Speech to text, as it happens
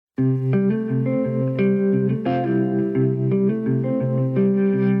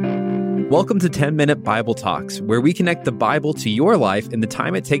Welcome to 10-Minute Bible Talks, where we connect the Bible to your life in the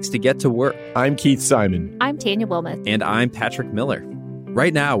time it takes to get to work. I'm Keith Simon. I'm Tanya Wilmoth. And I'm Patrick Miller.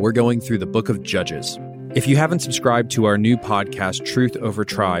 Right now, we're going through the book of Judges. If you haven't subscribed to our new podcast, Truth Over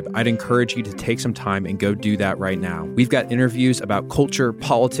Tribe, I'd encourage you to take some time and go do that right now. We've got interviews about culture,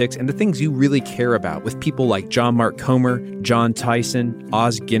 politics, and the things you really care about with people like John Mark Comer, John Tyson,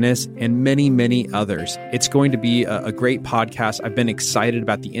 Os Guinness, and many, many others. It's going to be a great podcast. I've been excited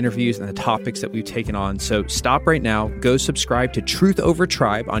about the interviews and the topics that we've taken on. So stop right now, go subscribe to Truth Over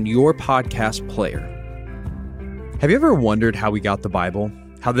Tribe on your podcast player. Have you ever wondered how we got the Bible?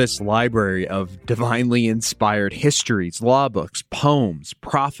 How this library of divinely inspired histories, law books, poems,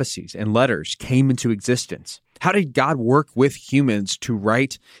 prophecies, and letters came into existence? How did God work with humans to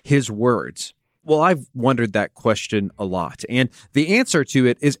write his words? Well, I've wondered that question a lot, and the answer to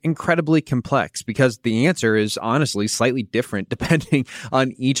it is incredibly complex because the answer is honestly slightly different depending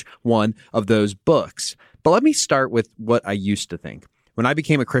on each one of those books. But let me start with what I used to think. When I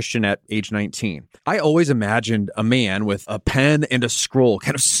became a Christian at age 19, I always imagined a man with a pen and a scroll,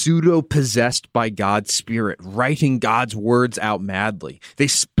 kind of pseudo-possessed by God's Spirit, writing God's words out madly. They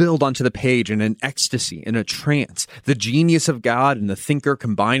spilled onto the page in an ecstasy, in a trance, the genius of God and the thinker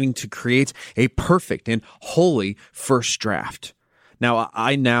combining to create a perfect and holy first draft. Now,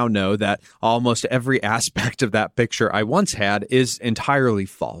 I now know that almost every aspect of that picture I once had is entirely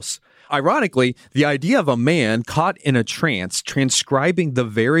false. Ironically, the idea of a man caught in a trance, transcribing the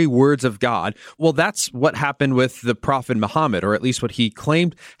very words of God, well, that's what happened with the Prophet Muhammad, or at least what he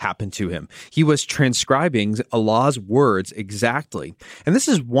claimed happened to him. He was transcribing Allah's words exactly. And this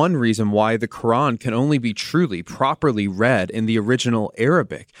is one reason why the Quran can only be truly, properly read in the original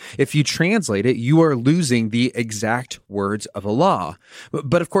Arabic. If you translate it, you are losing the exact words of Allah.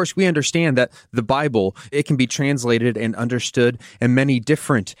 But of course, we understand that the Bible, it can be translated and understood in many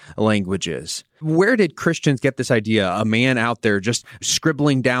different languages. Where did Christians get this idea? A man out there just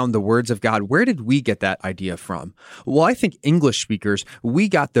scribbling down the words of God. Where did we get that idea from? Well, I think English speakers, we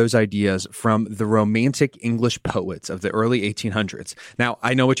got those ideas from the Romantic English poets of the early 1800s. Now,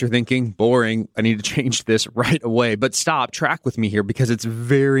 I know what you're thinking. Boring. I need to change this right away. But stop, track with me here because it's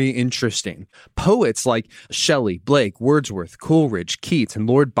very interesting. Poets like Shelley, Blake, Wordsworth, Coleridge, Keats, and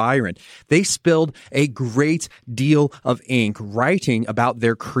Lord Byron, they spilled a great deal of ink writing about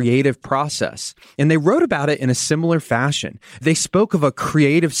their creative process. And they wrote about it in a similar fashion. They spoke of a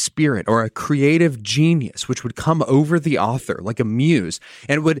creative spirit or a creative genius, which would come over the author like a muse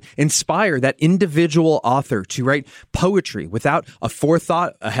and would inspire that individual author to write poetry without a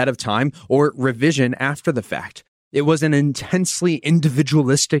forethought ahead of time or revision after the fact. It was an intensely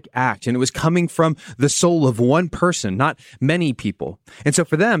individualistic act, and it was coming from the soul of one person, not many people. And so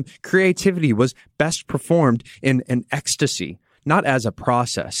for them, creativity was best performed in an ecstasy, not as a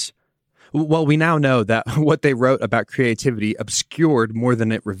process. Well, we now know that what they wrote about creativity obscured more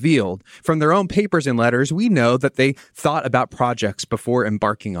than it revealed. From their own papers and letters, we know that they thought about projects before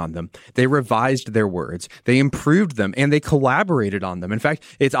embarking on them. They revised their words, they improved them, and they collaborated on them. In fact,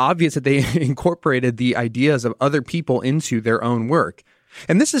 it's obvious that they incorporated the ideas of other people into their own work.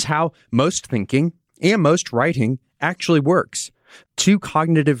 And this is how most thinking and most writing actually works. Two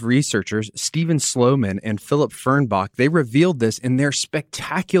cognitive researchers, Stephen Sloman and Philip Fernbach, they revealed this in their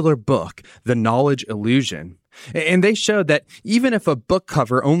spectacular book, The Knowledge Illusion. And they showed that even if a book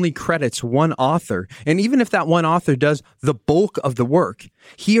cover only credits one author, and even if that one author does the bulk of the work,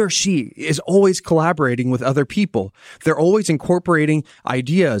 he or she is always collaborating with other people. They're always incorporating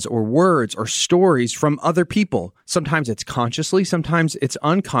ideas or words or stories from other people. Sometimes it's consciously, sometimes it's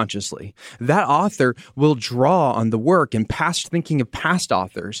unconsciously. That author will draw on the work and past thinking of past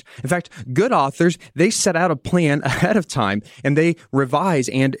authors. In fact, good authors, they set out a plan ahead of time and they revise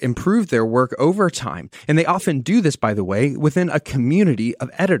and improve their work over time. And they often do this, by the way, within a community of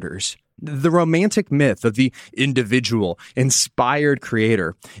editors. The romantic myth of the individual, inspired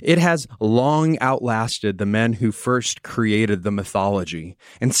creator, it has long outlasted the men who first created the mythology.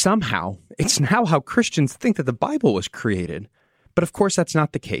 And somehow, it's now how Christians think that the Bible was created. But of course, that's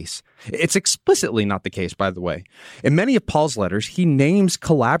not the case. It's explicitly not the case, by the way. In many of Paul's letters, he names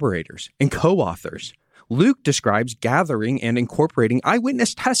collaborators and co-authors. Luke describes gathering and incorporating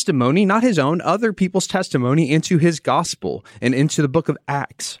eyewitness testimony, not his own, other people's testimony, into his gospel and into the book of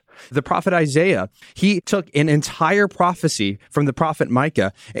Acts. The prophet Isaiah, he took an entire prophecy from the prophet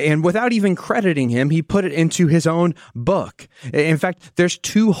Micah, and without even crediting him, he put it into his own book. In fact, there's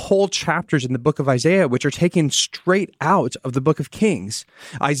 2 whole chapters in the book of Isaiah which are taken straight out of the book of Kings.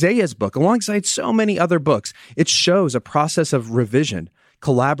 Isaiah's book, alongside so many other books, it shows a process of revision,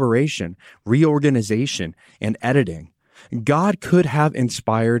 collaboration, reorganization, and editing. God could have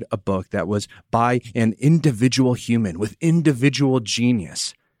inspired a book that was by an individual human with individual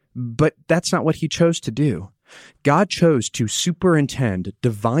genius, but that's not what he chose to do. God chose to superintend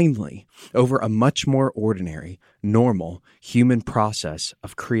divinely over a much more ordinary, normal human process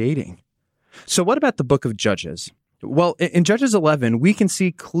of creating. So what about the book of Judges? Well, in Judges 11, we can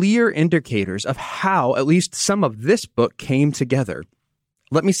see clear indicators of how at least some of this book came together.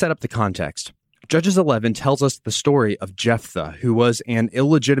 Let me set up the context. Judges 11 tells us the story of Jephthah, who was an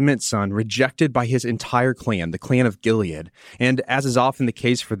illegitimate son rejected by his entire clan, the clan of Gilead. And as is often the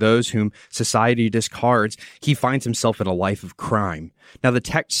case for those whom society discards, he finds himself in a life of crime. Now, the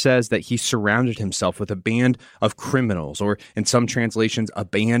text says that he surrounded himself with a band of criminals, or in some translations, a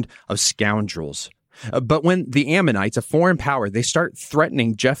band of scoundrels. But when the Ammonites, a foreign power, they start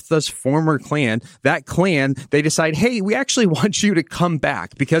threatening Jephthah's former clan, they decide, hey, we actually want you to come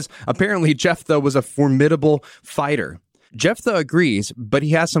back, because apparently Jephthah was a formidable fighter. Jephthah agrees, but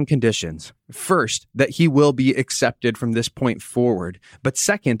he has some conditions. First, that he will be accepted from this point forward, but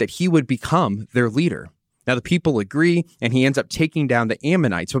second, that he would become their leader. Now, the people agree, and he ends up taking down the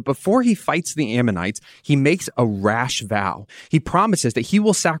Ammonites. But before he fights the Ammonites, he makes a rash vow. He promises that he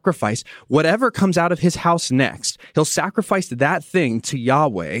will sacrifice whatever comes out of his house next. He'll sacrifice that thing to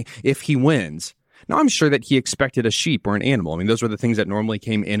Yahweh if he wins. Now, I'm sure that he expected a sheep or an animal. I mean, those were the things that normally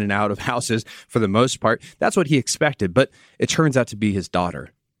came in and out of houses for the most part. That's what he expected, but it turns out to be his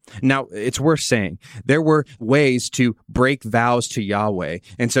daughter. Now, it's worth saying, there were ways to break vows to Yahweh,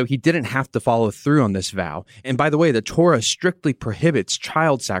 and so he didn't have to follow through on this vow. And by the way, the Torah strictly prohibits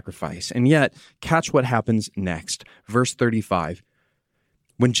child sacrifice, and yet, catch what happens next. Verse 35.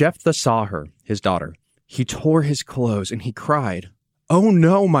 When Jephthah saw her, his daughter, he tore his clothes, and he cried, "Oh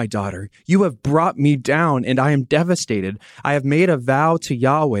no, my daughter, you have brought me down, and I am devastated. I have made a vow to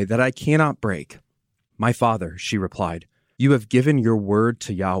Yahweh that I cannot break." "My father," she replied, "you have given your word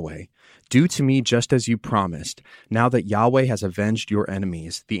to Yahweh. Do to me just as you promised, now that Yahweh has avenged your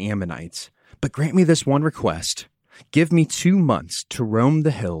enemies, the Ammonites. But grant me this one request. Give me 2 months to roam the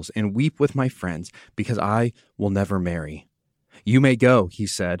hills and weep with my friends, because I will never marry." "You may go," he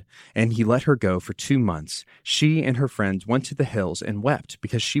said, and he let her go for 2 months. She and her friends went to the hills and wept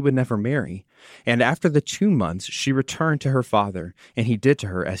because she would never marry. And after the 2 months, she returned to her father, and he did to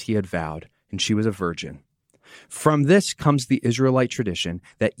her as he had vowed, and she was a virgin. From this comes the Israelite tradition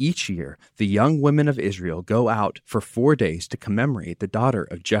that each year the young women of Israel go out for 4 days to commemorate the daughter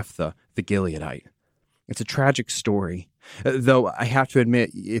of Jephthah the Gileadite. It's a tragic story, though I have to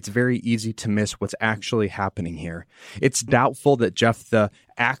admit it's very easy to miss what's actually happening here. It's doubtful that Jephthah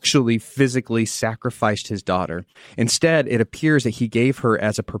actually physically sacrificed his daughter. Instead, it appears that he gave her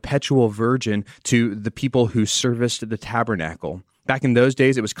as a perpetual virgin to the people who serviced the tabernacle. Back in those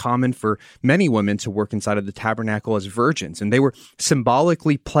days, it was common for many women to work inside of the tabernacle as virgins, and they were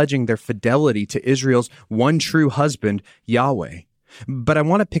symbolically pledging their fidelity to Israel's one true husband, Yahweh. But I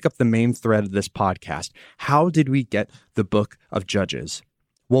want to pick up the main thread of this podcast. How did we get the book of Judges?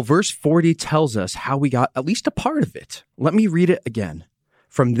 Well, verse 40 tells us how we got at least a part of it. Let me read it again.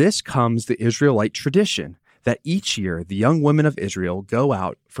 From this comes the Israelite tradition that each year the young women of Israel go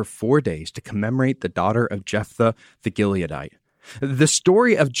out for 4 days to commemorate the daughter of Jephthah the Gileadite. The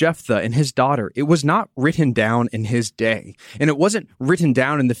story of Jephthah and his daughter, it was not written down in his day, and it wasn't written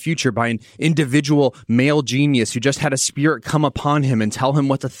down in the future by an individual male genius who just had a spirit come upon him and tell him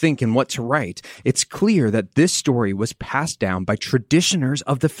what to think and what to write. It's clear that this story was passed down by traditioners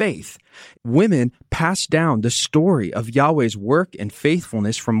of the faith. Women passed down the story of Yahweh's work and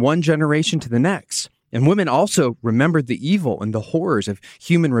faithfulness from one generation to the next. And women also remembered the evil and the horrors of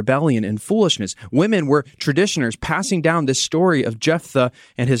human rebellion and foolishness. Women were traditioners passing down this story of Jephthah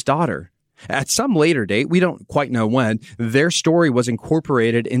and his daughter. At some later date, we don't quite know when, their story was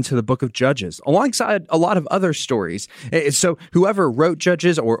incorporated into the book of Judges, alongside a lot of other stories. So whoever wrote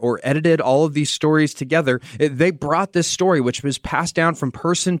Judges or edited all of these stories together, they brought this story, which was passed down from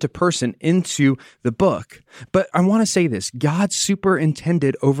person to person, into the book. But I want to say this, God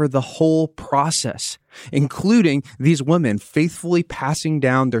superintended over the whole process, including these women faithfully passing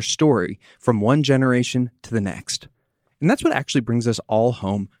down their story from one generation to the next. And that's what actually brings us all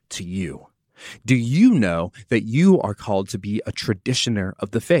home to you. Do you know that you are called to be a traditioner of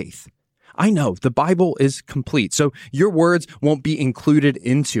the faith? I know the Bible is complete, so your words won't be included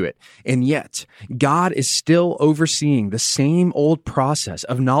into it. And yet, God is still overseeing the same old process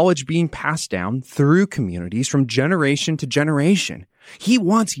of knowledge being passed down through communities from generation to generation. He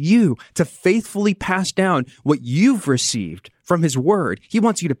wants you to faithfully pass down what you've received from His Word. He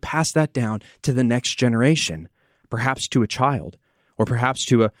wants you to pass that down to the next generation, perhaps to a child, or perhaps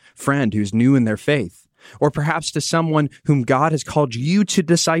to a friend who's new in their faith. or perhaps to someone whom God has called you to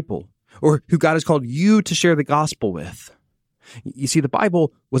disciple, or who God has called you to share the gospel with. You see, the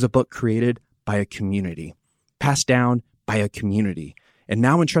Bible was a book created by a community, passed down by a community, and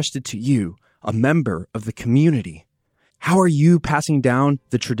now entrusted to you, a member of the community. How are you passing down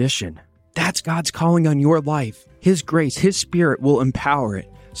the tradition? That's God's calling on your life. His grace, His Spirit will empower it.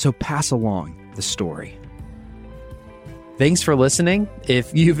 So pass along the story. Thanks for listening.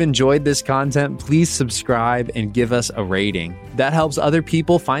 If you've enjoyed this content, please subscribe and give us a rating. That helps other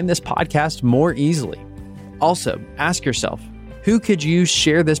people find this podcast more easily. Also, ask yourself, who could you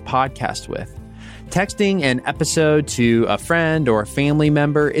share this podcast with? Texting an episode to a friend or a family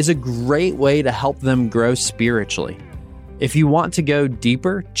member is a great way to help them grow spiritually. If you want to go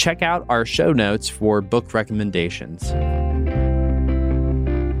deeper, check out our show notes for book recommendations.